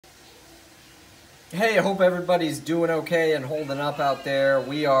Hey, I hope everybody's doing okay and holding up out there.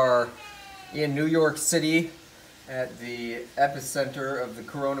 We are in New York City at the epicenter of the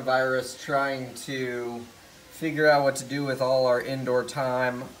coronavirus, trying to figure out what to do with all our indoor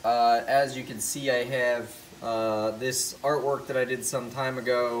time. As you can see, I have this artwork that I did some time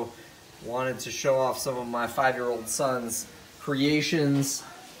ago. Wanted to show off some of my 5-year-old son's creations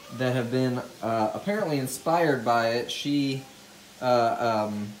that have been apparently inspired by it.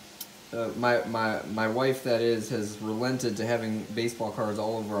 My wife, that is, has relented to having baseball cards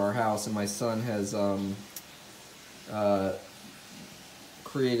all over our house, and my son has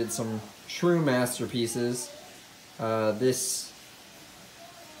created some true masterpieces. This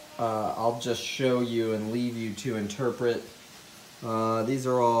I'll just show you and leave you to interpret. These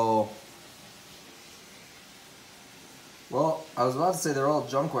are all, well, I was about to say they're all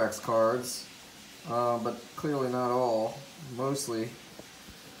junk wax cards, but clearly not all, mostly.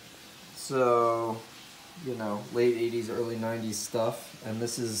 So, you know, late 80s, early 90s stuff. And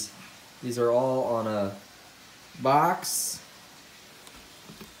these are all on a box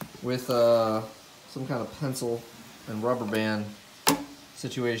with some kind of pencil and rubber band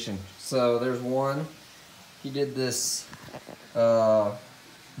situation. So there's one. He did this montage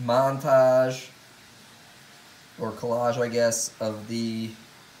or collage, I guess, of the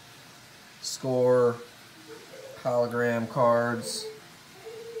Score hologram cards.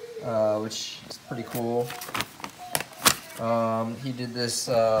 Which is pretty cool. He did this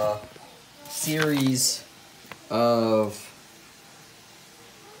series of,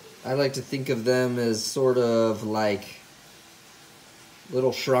 I like to think of them as sort of like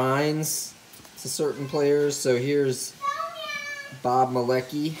little shrines to certain players. So here's Bob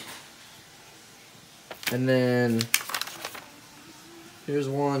Malecki, and then here's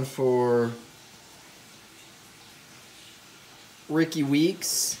one for Ricky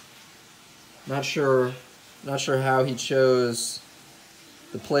Weeks. Not sure how he chose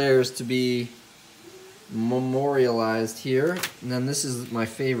the players to be memorialized here. And then this is my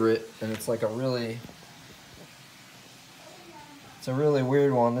favorite, and it's like it's a really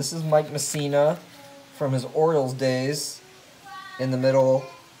weird one. This is Mike Messina from his Orioles days, in the middle,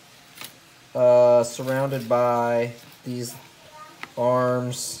 surrounded by these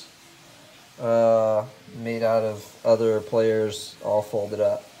arms made out of other players all folded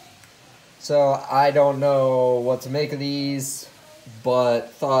up. So I don't know what to make of these,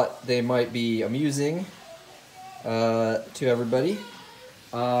 but thought they might be amusing to everybody.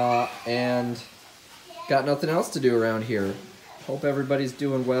 And got nothing else to do around here. Hope everybody's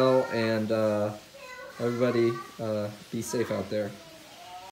doing well, and everybody be safe out there.